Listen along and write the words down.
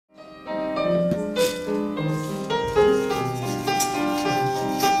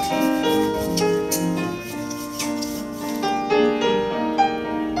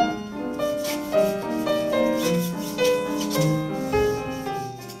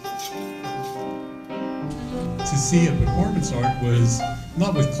to see a performance art was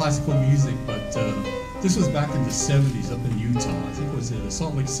not with classical music, but this was back in the 70s up in Utah. I think it was in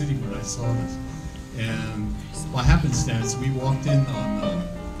Salt Lake City when I saw this. And by happenstance, we walked in on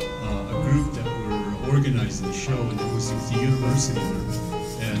a group that were organizing the show, and it was at the university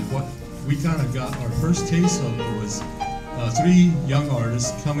there. And what we kind of got our first taste of was 3 young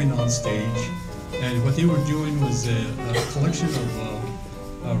artists coming on stage, and what they were doing was a collection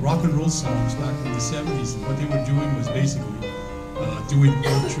of rock and roll songs back in the 70s, and what they were doing was basically doing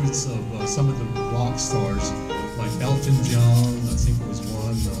portraits of some of the rock stars, like Elton John, I think it was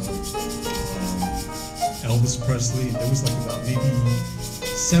one, Elvis Presley, and there was like about maybe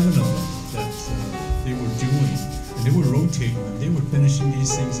 7 of them that they were doing, and they were rotating them. They were finishing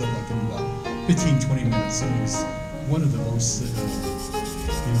these things up like in about 15-20 minutes, so it was one of the most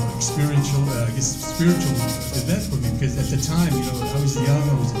experiential, I guess spiritual event for me, because at the time, I was young,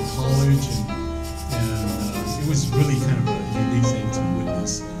 I was in college, and it was really kind of a unique thing to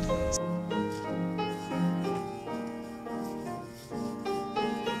witness.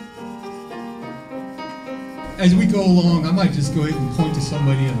 As we go along, I might just go ahead and point to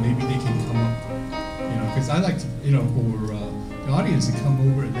somebody, and maybe they can come up, because I like to, for the audience to come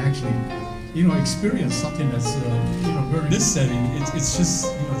over and actually, experience something that's, very. This setting, it's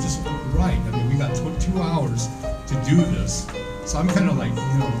just, just right. I mean, we got 2 hours to do this, so I'm kind of like,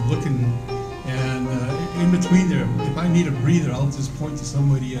 looking, and in between there, if I need a breather, I'll just point to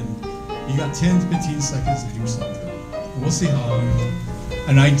somebody, and you got 10-15 seconds to do something. We'll see how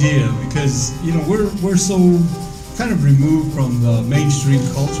an idea, because we're so kind of removed from the mainstream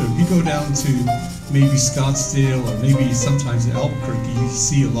culture. If you go down to maybe Scottsdale, or maybe sometimes in Albuquerque, you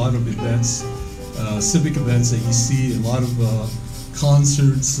see a lot of events, civic events that you see, a lot of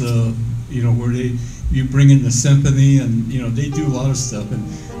concerts, where you bring in the symphony, and they do a lot of stuff. And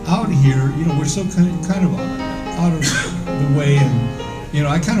out here, we're so kind of out of the way, and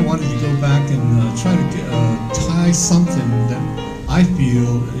I kind of wanted to go back and try to tie something that I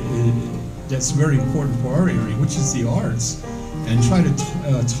feel that's very important for our area, which is the arts, and try to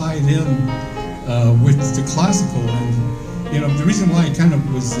tie it in with the classical. And the reason why I kind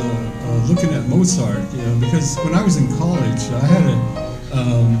of was looking at Mozart, because when I was in college, I had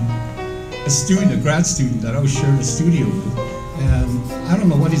a grad student that I was sharing a studio with, and I don't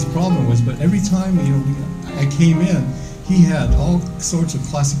know what his problem was, but every time I came in, he had all sorts of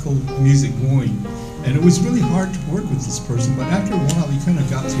classical music going, and it was really hard to work with this person. But after a while, he kind of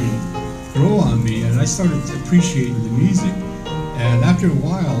got to grow on me, and I started appreciating the music. And after a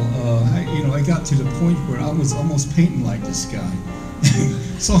while, I got to the point where I was almost painting like this guy.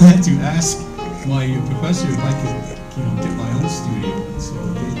 So I had to ask my professor if I could, get my own studio. And so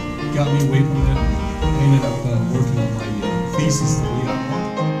they got me away from it. I ended up working on my thesis the way I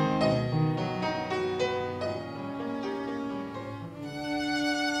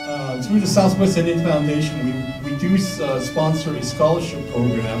wanted. Through the Southwest Indian Foundation, we do sponsor a scholarship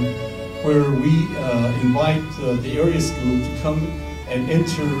program where we invite the area school to come and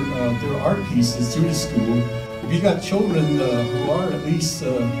enter their art pieces through the school. If you got children who are at least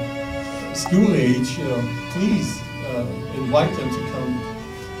school age, please invite them to come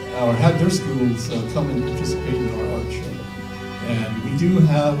or have their schools come and participate in our art show. And we do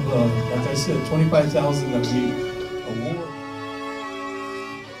have, like I said, $25,000 that we award.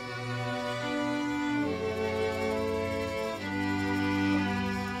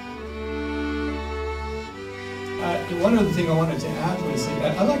 One other thing I wanted to add was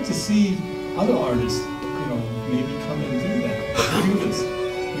I'd like to see other artists, maybe come and do that, do this.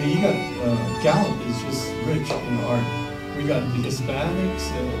 You got Gallup is just rich in art. We got the Hispanics,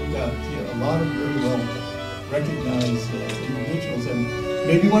 we got a lot of very well recognized individuals, and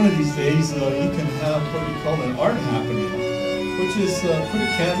maybe one of these days you can have what we call an art happening, which is put a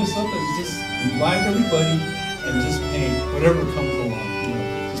canvas up and just invite everybody and just paint whatever comes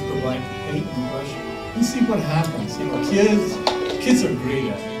along. Just provide paint and brush. And see what happens. Kids are great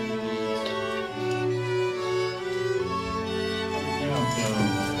at it.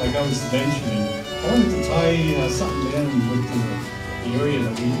 Like I was mentioning, I wanted to tie something in with the area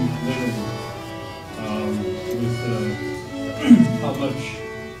that we live in, with how much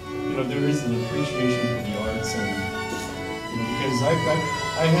there is an appreciation for the arts, and because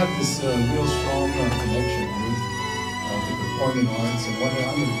I have this real strong connection with the performing arts, and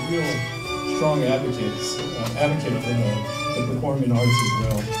I'm a real strong advocate of the performing arts as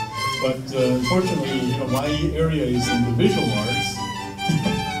well. But unfortunately, my area is in the visual arts.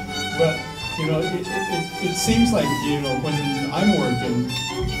 But it seems like when I'm working,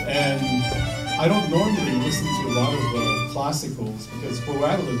 and I don't normally listen to a lot of classicals, because where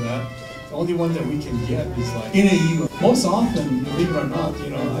I live at, The only one that we can get is like NAU. Most often, believe it or not, you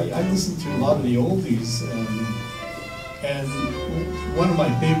know, I listen to a lot of the oldies, and one of my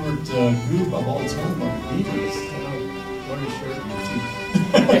favorite group of all time are the Beatles. And I want to share it with you.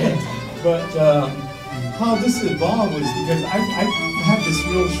 But how this evolved was because I had this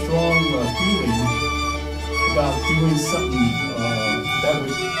real strong feeling about doing something that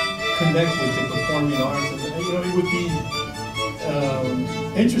would connect with the performing arts, and you know, it would be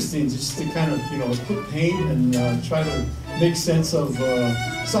interesting just to kind of, you know, put paint and try to make sense of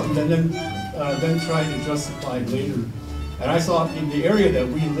something, and then try to justify it later. And I thought in the area that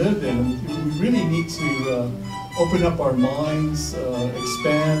we live in, we really need to open up our minds,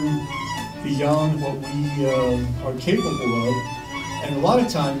 expand beyond what we are capable of. And a lot of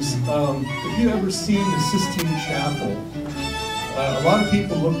times, if you've ever seen the Sistine Chapel, a lot of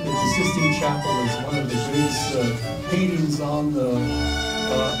people look at the Sistine Chapel as one of the greatest paintings on the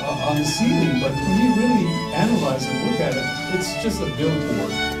ceiling, but when you really analyze and look at it, it's just a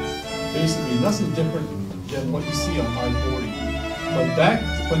billboard. Basically, nothing different than what you see on I-40. But back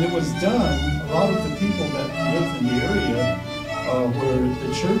when it was done, a lot of the people that lived in the area where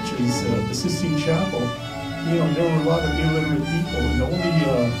the church is, the Sistine Chapel, you know, there were a lot of illiterate people, and the only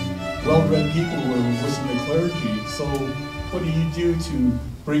well-read people was in the clergy. So what do you do to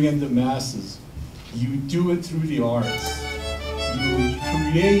bring in the masses? You do it through the arts. You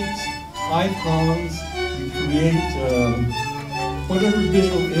create icons, you create whatever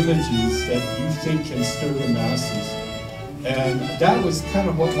visual images that you think can stir the masses. And that was kind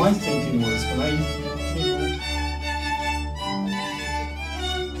of what my thinking was when I came over.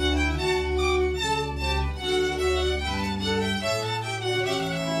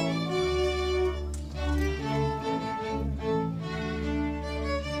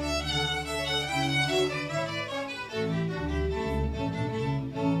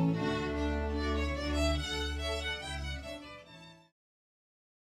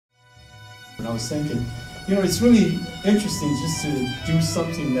 And I was thinking, you know, it's really interesting just to do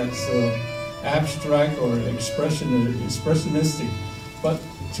something that's abstract or expressionistic, but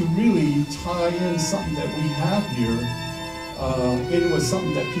to really tie in something that we have here in with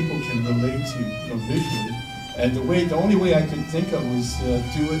something that people can relate to, you know, visually. And the only way I could think of was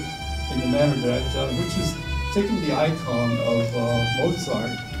do it in the manner that I've done, which is taking the icon of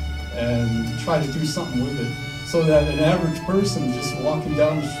Mozart and try to do something with it, so that an average person just walking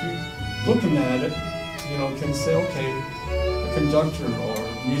down the street looking at it, you know, can say, okay, a conductor or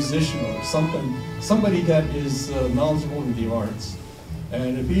a musician or somebody that is knowledgeable in the arts.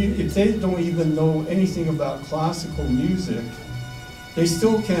 And if they don't even know anything about classical music, they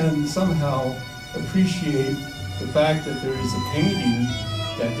still can somehow appreciate the fact that there is a painting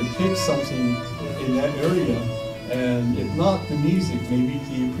that depicts something in that area, and if not the music, maybe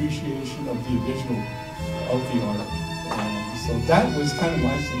the appreciation of the visual of the art. So that was kind of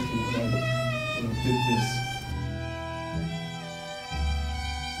my thinking when I did this.